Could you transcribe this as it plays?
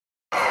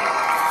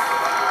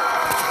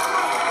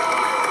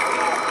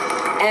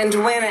And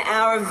when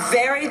our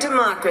very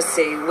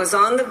democracy was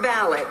on the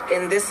ballot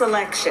in this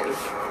election,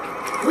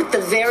 with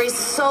the very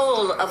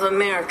soul of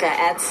America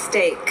at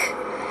stake,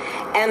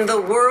 and the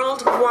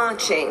world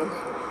watching,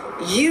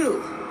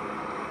 you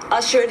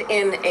ushered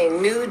in a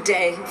new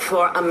day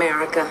for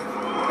America.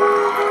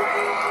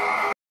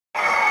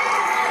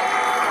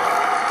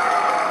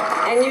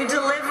 And you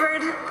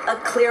delivered a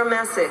clear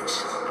message.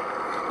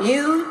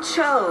 You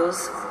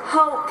chose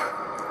hope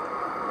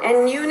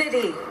and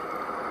unity,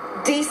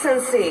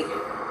 decency,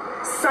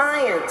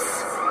 science,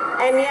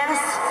 and yes,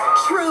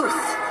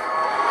 truth.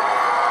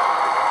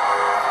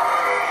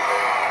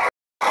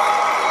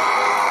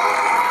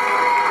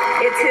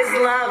 It's his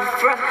love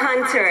for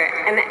Hunter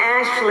and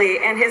Ashley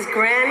and his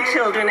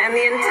grandchildren and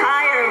the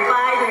entire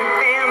Biden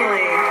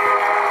family.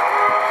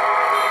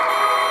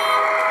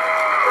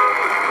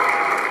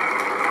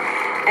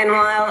 And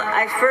while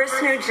I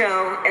first knew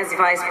Joe as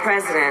vice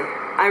president,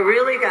 I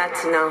really got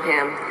to know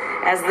him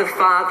as the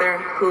father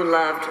who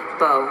loved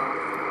Bo,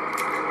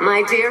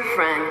 my dear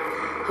friend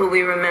who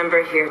we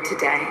remember here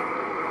today.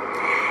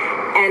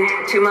 And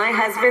to my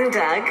husband,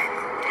 Doug,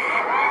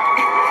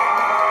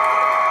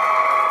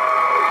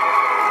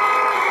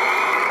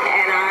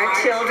 and our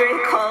children,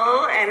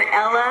 Cole and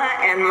Ella,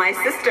 and my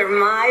sister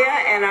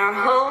Maya, and our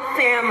whole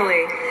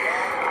family,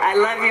 I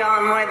love you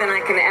all more than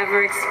I can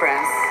ever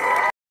express.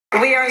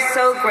 We are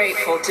so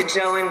grateful to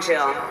Joe and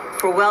Jill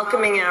for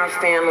welcoming our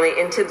family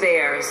into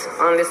theirs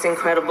on this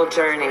incredible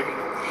journey.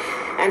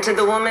 And to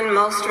the woman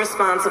most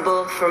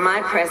responsible for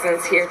my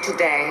presence here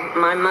today,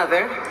 my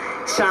mother,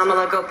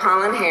 Shamala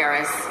Gopalan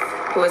Harris,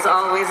 who is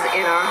always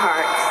in our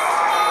hearts.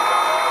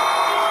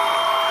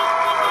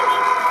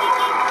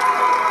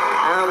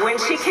 When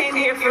she came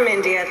here from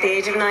India at the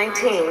age of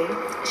 19,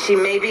 she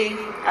maybe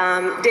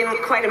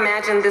didn't quite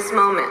imagine this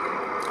moment,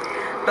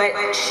 but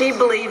she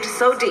believed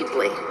so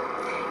deeply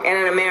in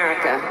an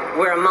America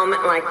where a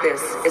moment like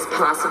this is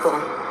possible.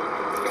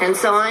 And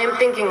so I am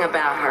thinking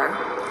about her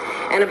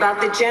and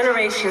about the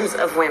generations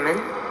of women,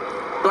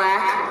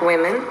 Black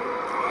women,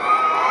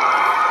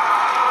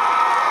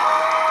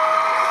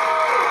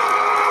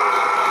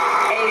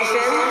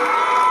 Asian,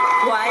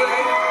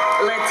 white,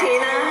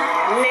 Latina,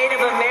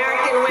 Native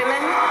American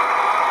women,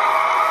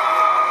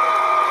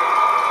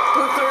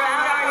 who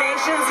throughout our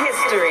nation's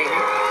history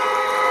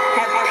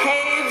have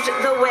paved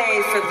the way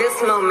for this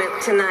moment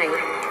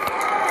tonight.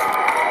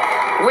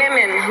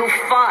 Women who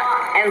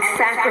fought and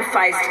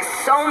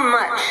sacrificed so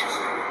much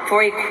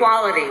for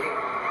equality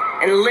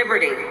and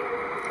liberty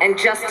and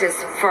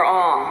justice for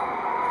all,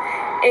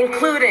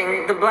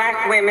 including the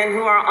Black women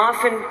who are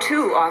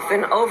too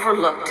often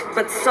overlooked,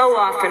 but so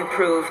often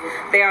prove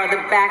they are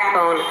the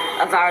backbone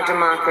of our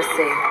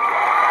democracy.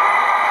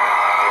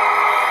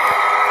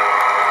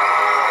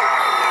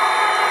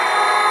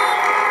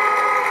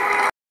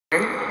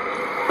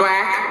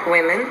 Black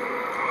women,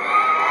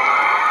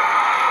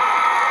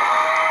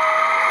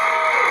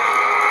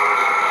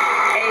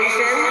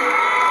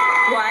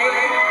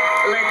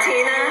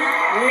 Latina,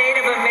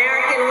 Native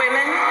American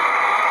women,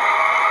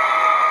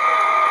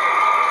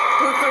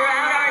 who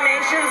throughout our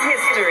nation's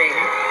history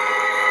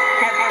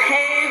have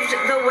paved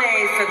the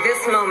way for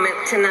this moment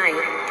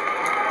tonight.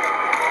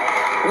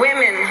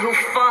 Women who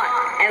fought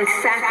and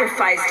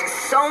sacrificed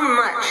so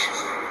much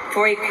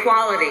for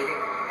equality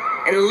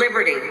and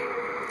liberty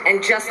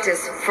and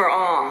justice for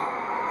all,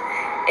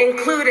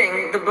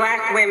 including the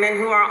Black women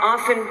who are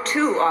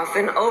too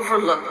often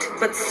overlooked,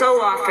 but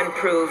so often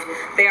prove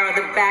they are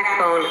the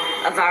backbone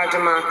of our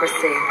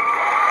democracy.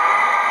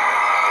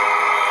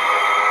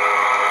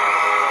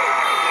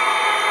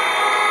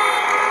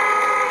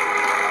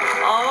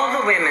 All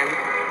the women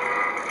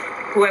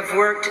who have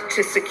worked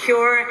to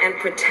secure and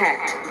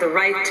protect the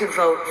right to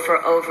vote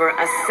for over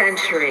a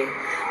century,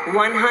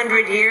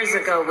 100 years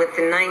ago with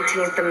the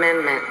 19th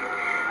Amendment,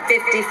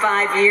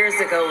 55 years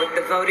ago with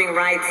the Voting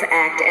Rights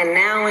Act, and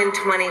now in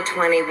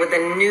 2020 with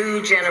a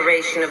new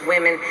generation of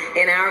women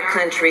in our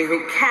country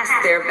who cast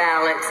their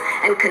ballots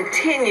and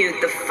continued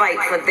the fight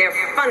for their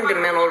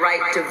fundamental right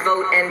to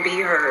vote and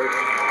be heard.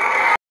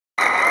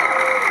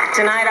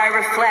 Tonight I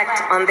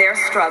reflect on their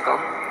struggle,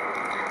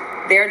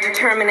 their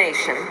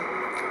determination,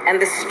 and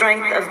the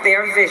strength of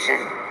their vision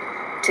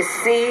to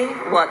see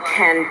what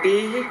can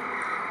be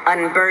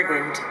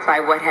unburdened by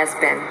what has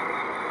been.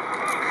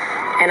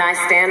 And I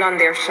stand on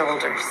their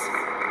shoulders.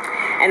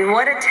 And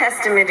what a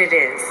testament it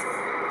is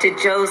to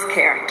Joe's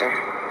character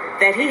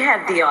that he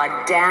had the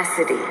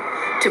audacity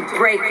to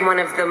break one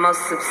of the most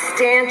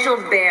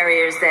substantial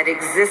barriers that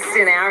exists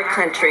in our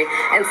country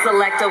and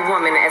select a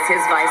woman as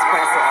his vice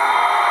president.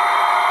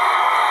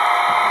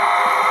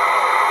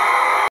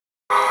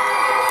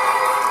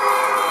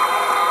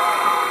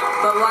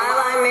 But while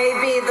I may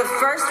be the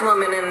first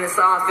woman in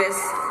this office,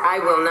 I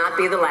will not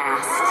be the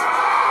last.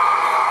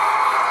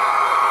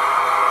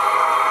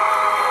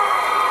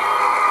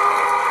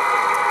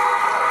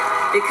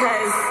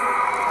 Because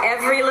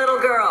every little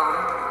girl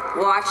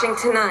watching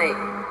tonight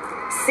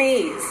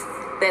sees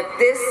that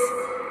this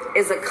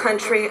is a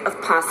country of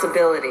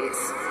possibilities.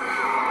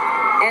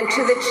 And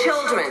to the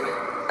children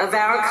of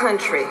our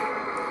country,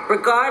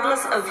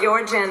 regardless of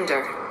your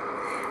gender,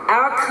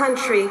 our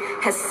country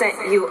has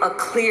sent you a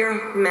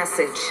clear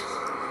message.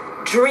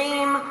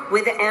 Dream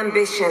with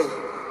ambition,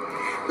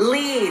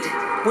 lead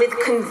with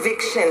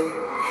conviction,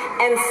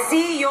 and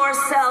see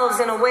yourselves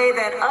in a way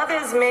that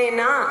others may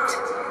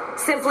not,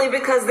 simply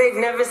because they've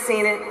never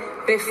seen it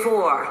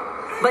before.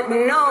 But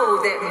know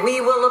that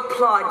we will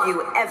applaud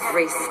you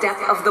every step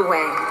of the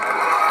way.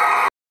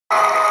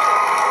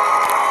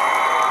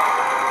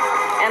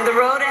 And the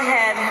road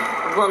ahead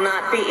will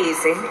not be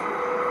easy,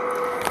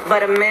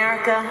 but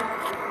America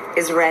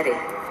is ready,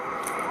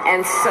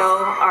 and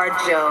so are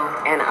Joe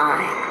and I.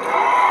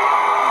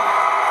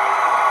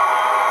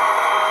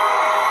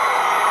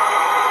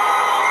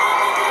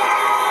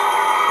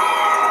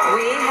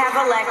 We have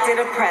elected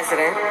a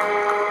president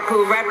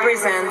who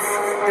represents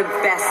the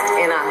best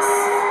in us,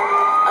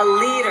 a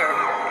leader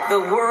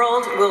the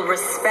world will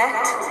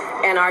respect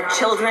and our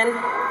children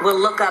will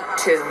look up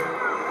to,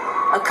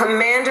 a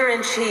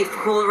commander-in-chief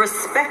who will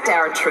respect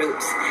our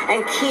troops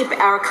and keep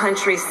our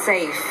country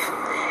safe,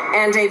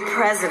 and a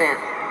president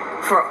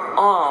for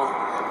all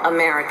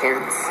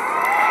Americans.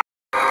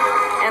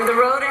 And the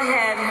road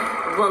ahead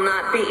will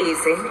not be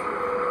easy,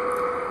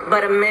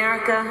 but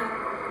America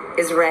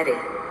is ready,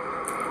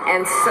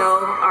 and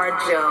so are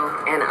Joe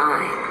and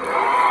I.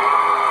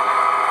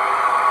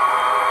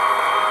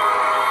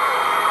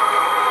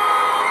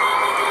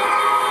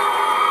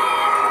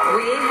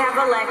 We have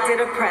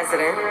elected a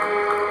president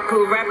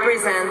who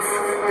represents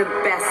the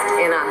best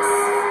in us,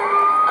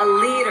 a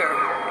leader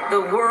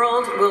the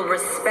world will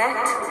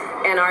respect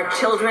and our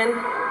children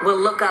will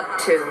look up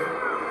to,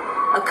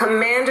 a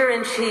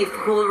commander-in-chief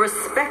who will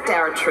respect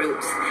our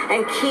troops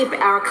and keep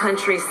our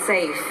country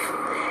safe,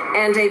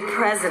 and a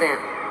president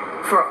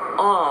for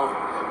all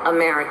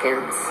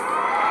Americans.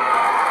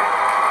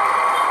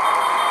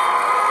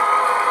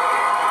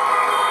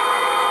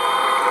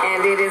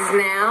 And it is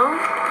now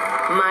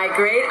my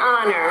great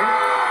honor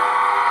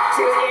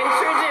to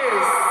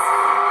introduce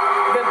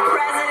the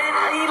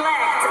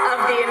President-elect of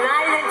the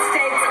United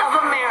States of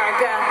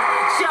America,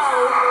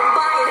 Joe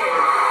Biden.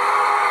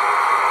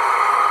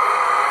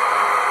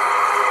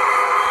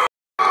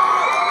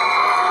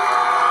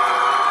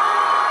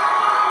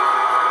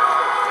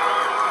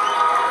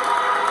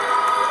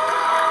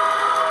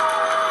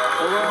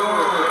 Hello,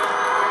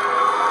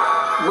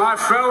 my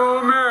fellow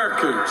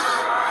Americans.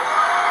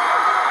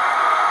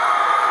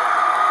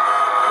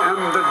 And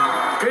the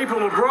people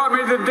who brought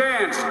me the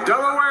dance,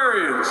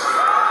 Delawareans.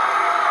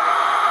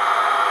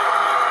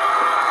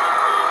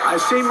 I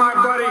see my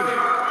buddy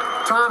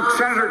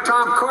Senator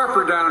Tom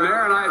Carper down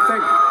there, and I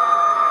think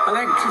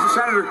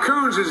Senator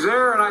Coons is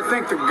there, and I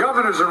think the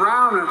governor's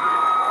around. And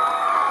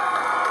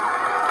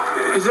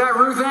is that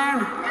Ruth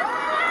Ann?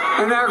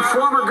 And that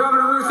former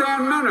Governor Ruth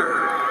Ann Minner.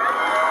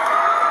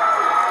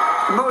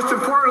 And most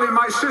importantly,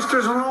 my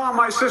sisters-in-law,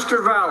 my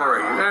sister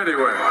Valerie.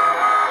 Anyway.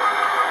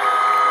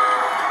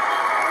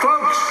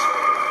 Folks,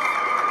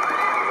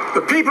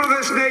 the people of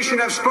this nation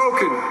have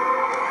spoken.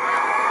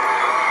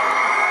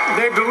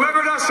 They've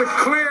delivered us a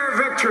clear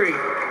victory,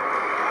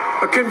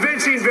 a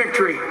convincing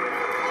victory,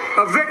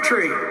 a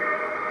victory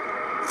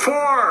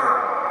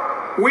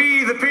for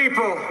we the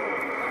people.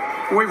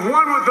 We've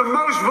won with the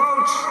most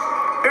votes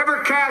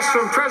ever cast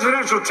for a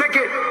presidential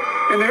ticket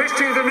in the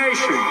history of the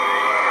nation.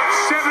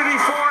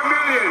 74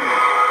 million.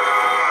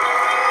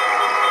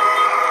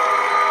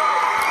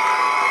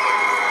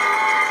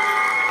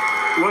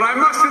 What I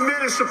must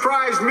admit has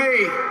surprised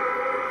me.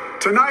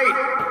 Tonight,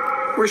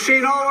 we're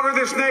seeing all over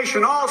this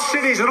nation, all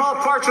cities and all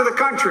parts of the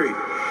country,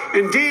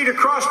 indeed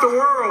across the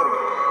world,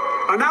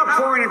 an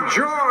outpouring of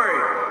joy,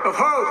 of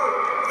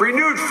hope,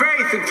 renewed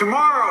faith in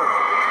tomorrow,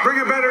 bring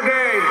a better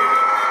day.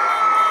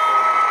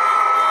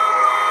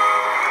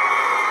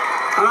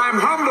 And I'm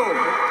humbled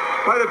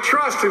by the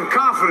trust and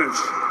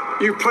confidence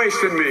you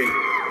placed in me.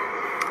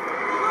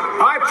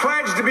 I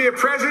pledge to be a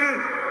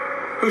president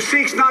who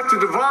seeks not to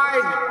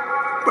divide,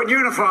 but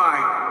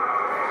unify.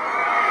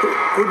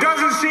 Who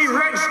doesn't see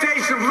red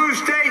states and blue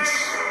states,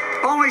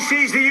 only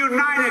sees the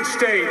United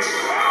States.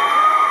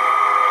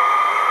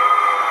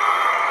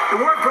 And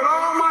work with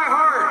all my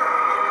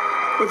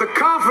heart, with the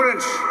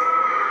confidence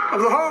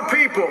of the whole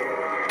people,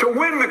 to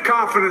win the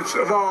confidence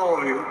of all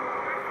of you.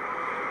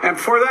 And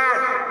for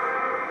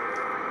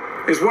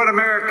that is what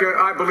America,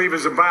 I believe,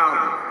 is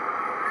about.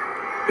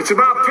 It's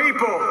about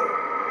people.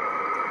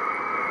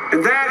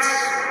 And that's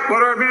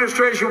what our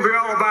administration will be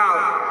all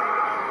about.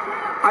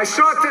 I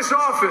sought this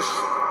office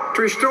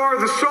to restore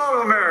the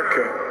soul of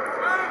America,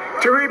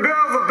 to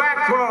rebuild the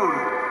backbone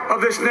of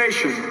this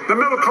nation, the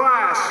middle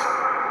class,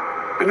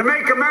 and to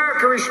make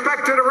America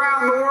respected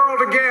around the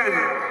world again,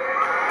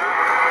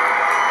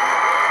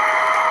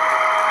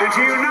 and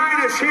to unite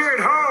us here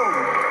at home.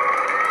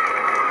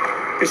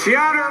 It's the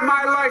honor of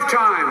my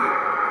lifetime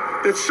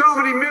that so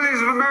many millions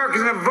of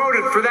Americans have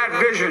voted for that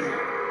vision.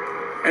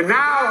 And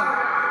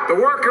now, the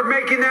work of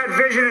making that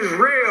vision is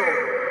real.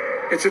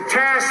 It's a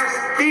task,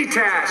 the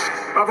task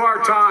of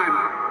our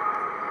time.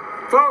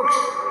 Folks,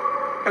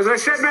 as I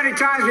said many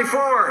times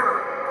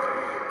before,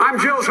 I'm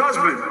Jill's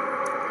husband.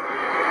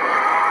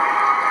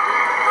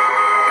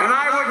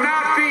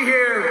 be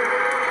here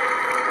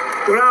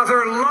without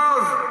her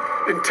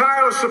love and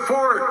tireless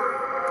support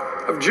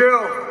of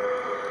Jill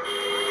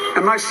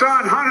and my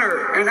son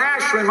Hunter and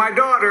Ashley, my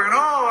daughter, and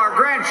all our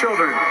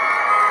grandchildren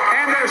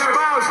and their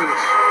spouses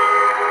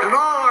and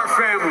all our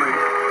family.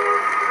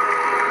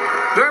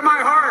 They're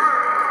my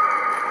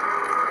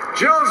heart.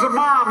 Jill's a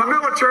mom, a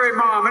military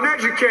mom, an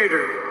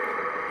educator,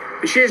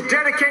 and she has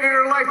dedicated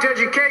her life to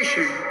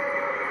education.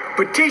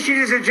 But teaching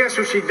isn't just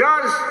what she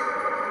does,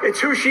 it's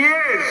who she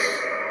is.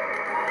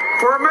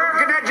 For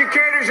American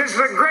educators, this is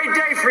a great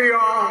day for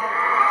y'all.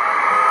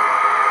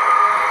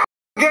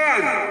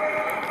 Again,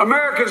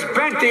 America's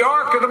bent the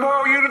arc of the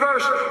moral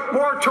universe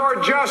more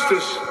toward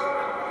justice.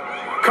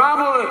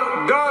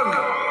 Kamala,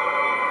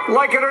 Doug,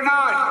 like it or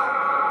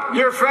not,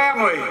 your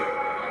family,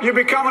 you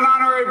become an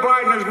honorary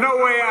Biden, there's no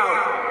way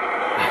out.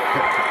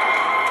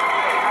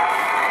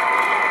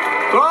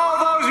 To all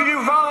those of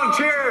you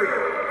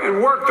volunteered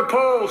and worked the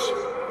polls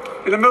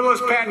in the middle of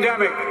this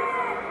pandemic,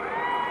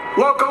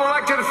 local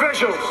elected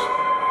officials,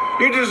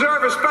 you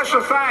deserve a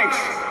special thanks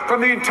from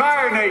the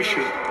entire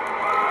nation.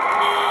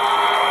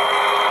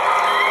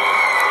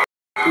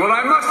 What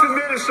I must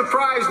admit has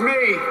surprised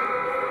me.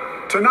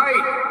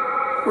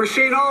 Tonight, we're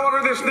seeing all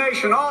over this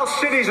nation, all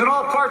cities and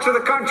all parts of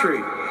the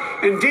country,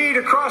 indeed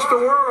across the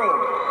world,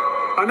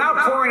 an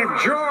outpouring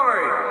of joy,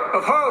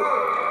 of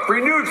hope,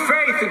 renewed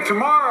faith in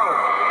tomorrow,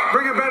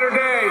 bring a better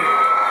day.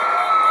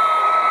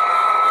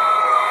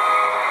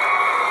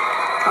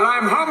 And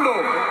I'm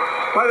humbled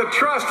by the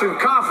trust and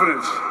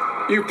confidence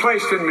you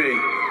placed in me.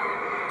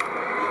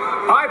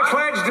 I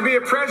pledge to be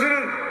a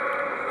president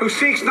who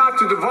seeks not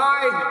to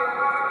divide,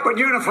 but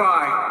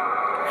unify.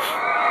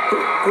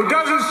 Who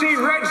doesn't see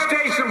red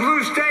states and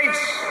blue states,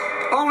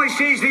 only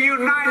sees the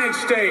United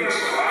States.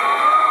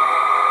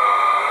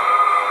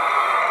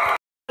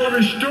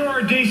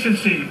 Restore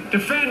decency,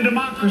 defend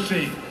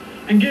democracy,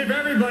 and give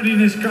everybody in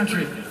this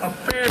country a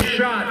fair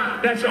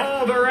shot. That's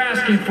all they're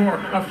asking for,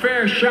 a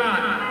fair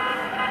shot.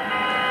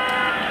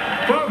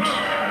 Folks,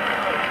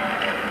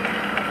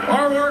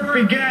 our work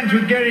begins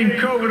with getting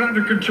COVID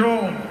under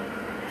control.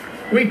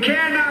 We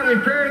cannot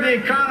repair the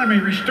economy,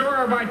 restore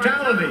our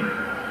vitality,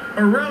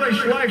 or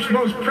relish life's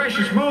most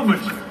precious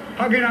moments,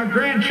 hugging our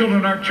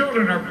grandchildren, our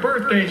children, our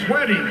birthdays,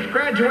 weddings,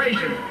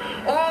 graduations,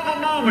 all the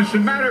moments that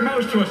matter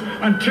most to us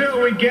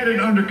until we get it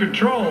under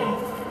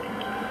control.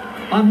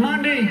 On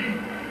Monday,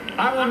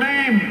 I will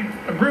name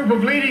a group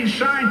of leading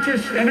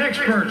scientists and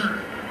experts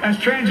as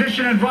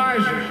transition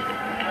advisors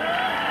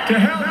to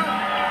help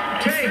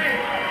take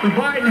the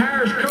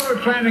Biden-Harris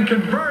COVID plan and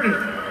convert it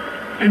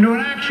into an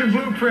action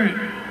blueprint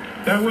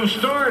that will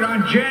start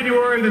on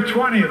January the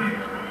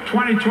 20th,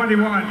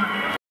 2021.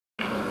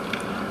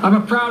 I'm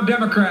a proud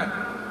Democrat,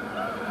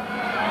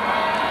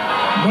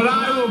 but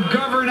I will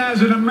govern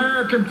as an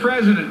American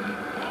president.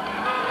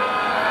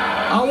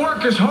 I'll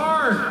work as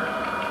hard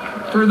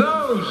for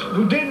those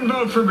who didn't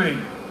vote for me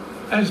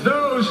as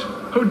those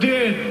who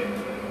did.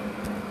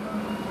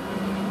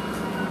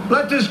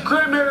 Let this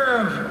grim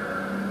era of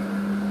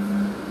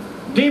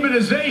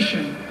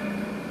demonization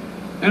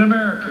in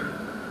America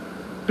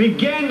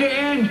begin to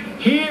end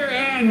here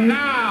and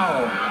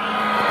now.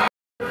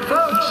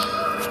 Folks,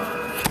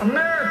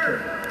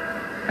 America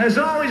has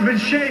always been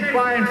shaped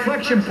by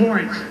inflection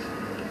points,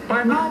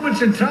 by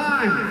moments in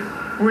time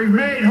where we've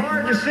made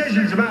hard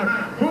decisions about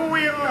who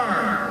we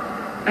are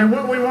and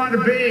what we want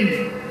to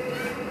be.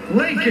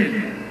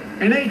 Lincoln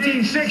in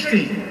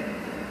 1860,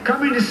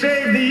 coming to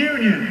save the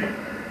Union.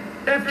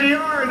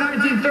 FDR in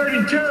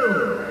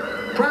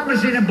 1932,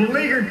 promising a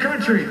beleaguered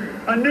country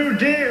a new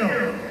deal.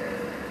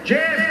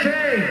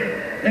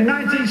 JFK in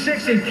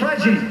 1960,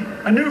 pledging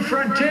a new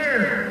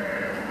frontier.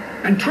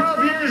 And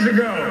 12 years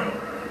ago,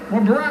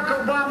 when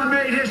Barack Obama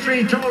made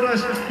history, he told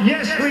us,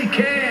 yes, we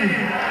can.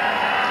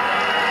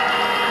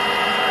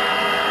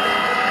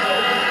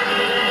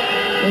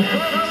 Well,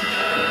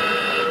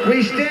 folks,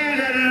 we stand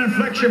at an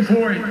inflection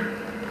point.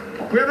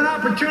 We have an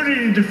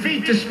opportunity to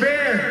defeat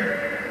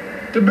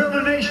despair, to build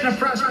a nation of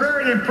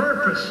prosperity and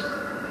purpose.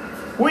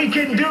 We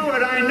can do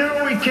it. I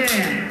know we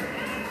can.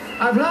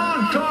 I've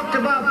long talked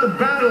about the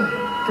battle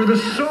for the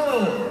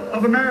soul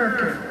of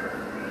America.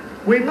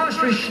 We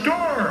must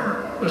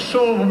restore the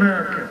soul of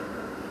America.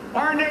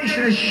 Our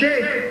nation is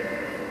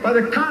shaped by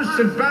the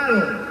constant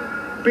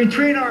battle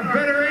between our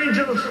better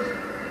angels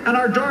and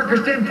our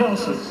darkest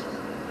impulses.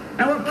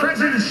 And what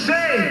presidents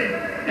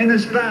say in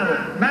this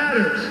battle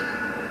matters.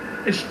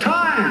 It's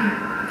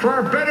time for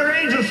our better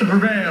angels to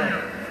prevail.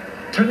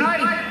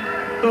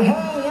 Tonight, the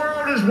whole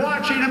world is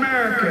watching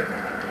America.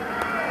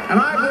 And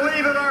I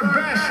believe at our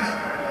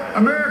best,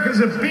 America is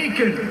a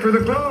beacon for the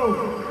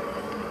globe.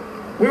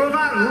 We will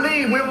not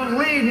lead. We will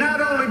lead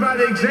not only by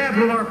the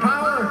example of our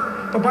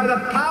power, but by the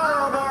power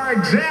of our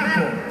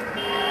example.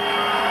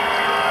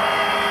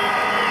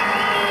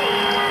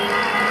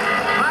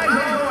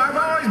 I've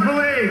always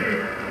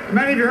believed,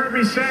 many of you heard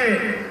me say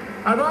it,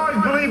 I've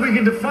always believed we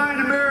can define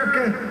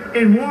America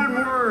in one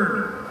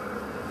word: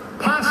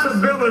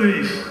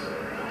 possibilities.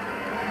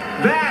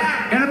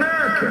 That in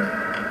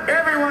America,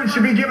 everyone everyone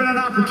should be given an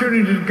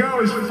opportunity to go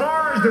as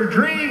far as their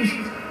dreams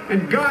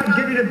and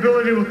God-given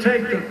ability will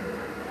take them.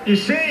 You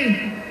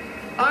see,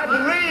 I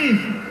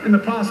believe in the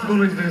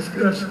possibilities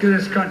of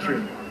this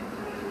country.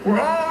 We're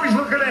always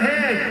looking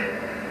ahead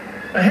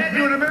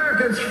to an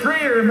America that's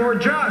freer and more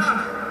just,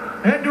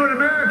 ahead to an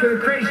America that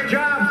creates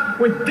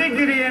jobs with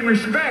dignity and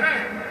respect,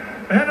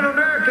 ahead of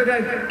America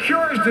that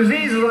cures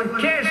diseases like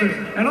cancer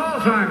and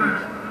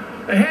Alzheimer's,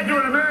 ahead to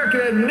an America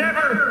that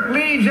never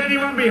leaves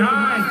anyone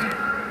behind,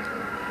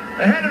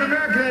 ahead of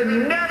America that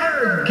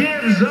never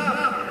gives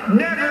up,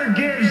 never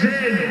gives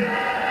in.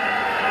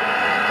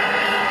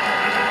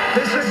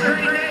 This is a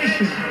great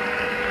nation.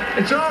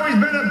 It's always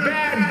been a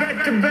bad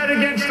bet to bet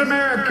against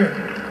America.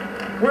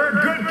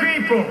 We're good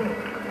people.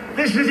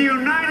 This is the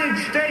United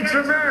States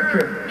of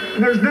America.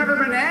 And there's never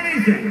been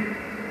anything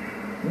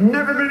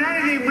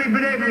we've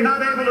been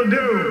not able to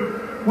do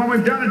when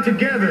we've done it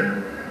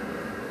together.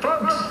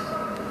 Folks,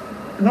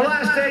 in the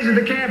last days of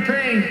the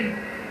campaign,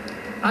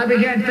 I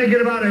began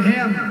thinking about a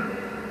hymn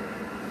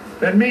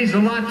that means a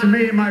lot to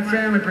me and my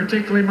family,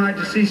 particularly my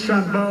deceased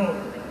son, Bo.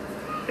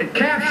 It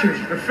captures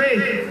the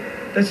faith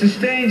that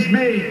sustains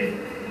me,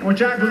 and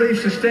which I believe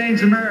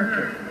sustains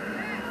America.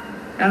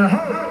 And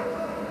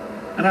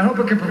I hope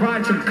it can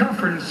provide some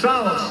comfort and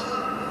solace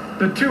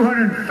to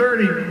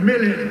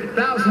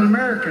 230,000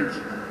 Americans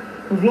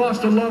who've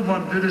lost a loved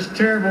one to this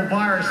terrible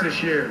virus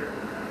this year.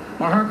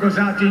 My heart goes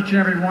out to each and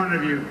every one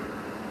of you.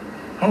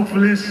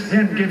 Hopefully this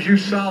hymn gives you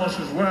solace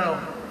as well.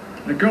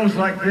 And it goes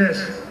like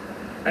this.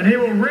 And he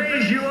will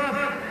raise you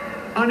up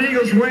on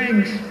eagle's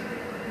wings,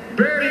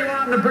 bear you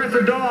on the breath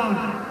of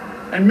dawn,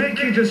 and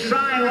make you to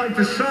shine like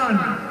the sun,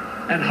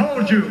 and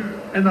hold you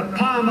in the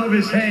palm of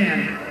his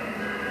hand.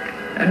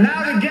 And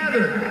now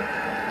together,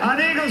 on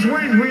eagle's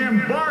wings, we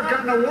embark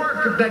on the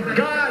work that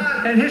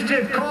God and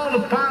history have called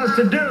upon us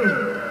to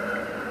do,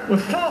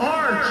 with full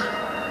hearts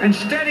and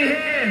steady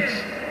hands,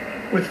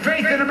 with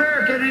faith in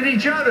America and in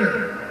each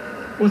other,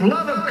 with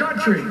love of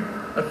country,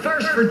 a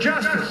thirst for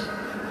justice.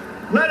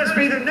 Let us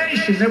be the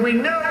nation that we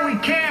know we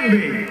can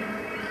be,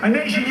 a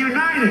nation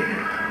united,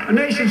 a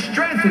nation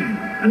strengthened,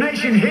 a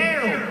nation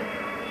healed.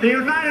 The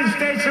United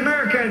States of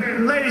America,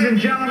 and ladies and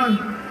gentlemen,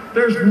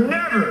 there's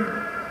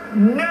never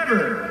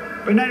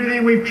been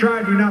anything we've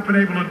tried we've not been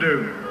able to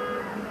do.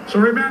 So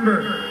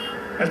remember,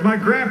 as our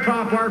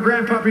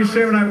grandpapa used to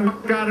say when I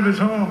walked out of his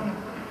home,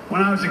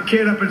 when I was a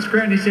kid up in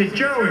Scranton, he'd say,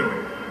 "Joey,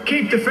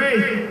 keep the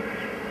faith."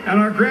 And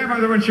our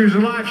grandmother, when she was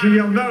alive, she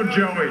yelled, "No,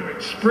 Joey,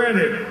 spread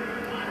it.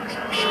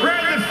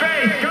 Spread the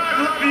faith.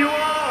 God love you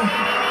all.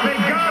 May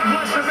God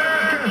bless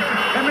America,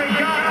 and may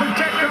God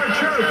protect our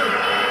troops."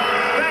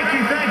 Thank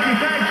you, thank you,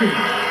 thank you.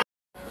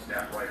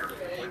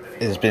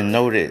 It's been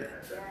noted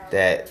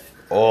that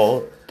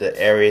all the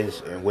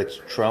areas in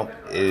which Trump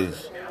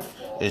is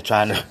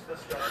trying to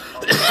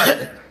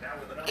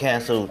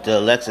cancel the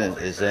elections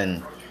is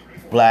in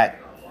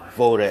black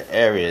voter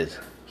areas.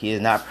 He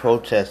is not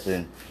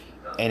protesting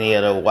any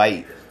of the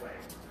white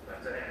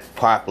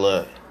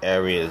popular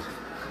areas.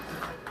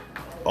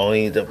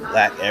 Only the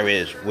black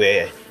areas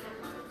where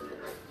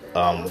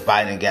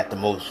Biden got the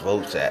most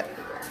votes at.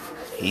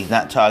 He's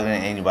not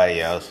targeting anybody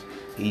else.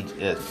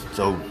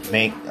 So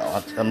make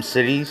some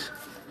cities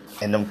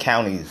and them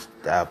counties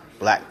that are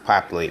black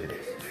populated.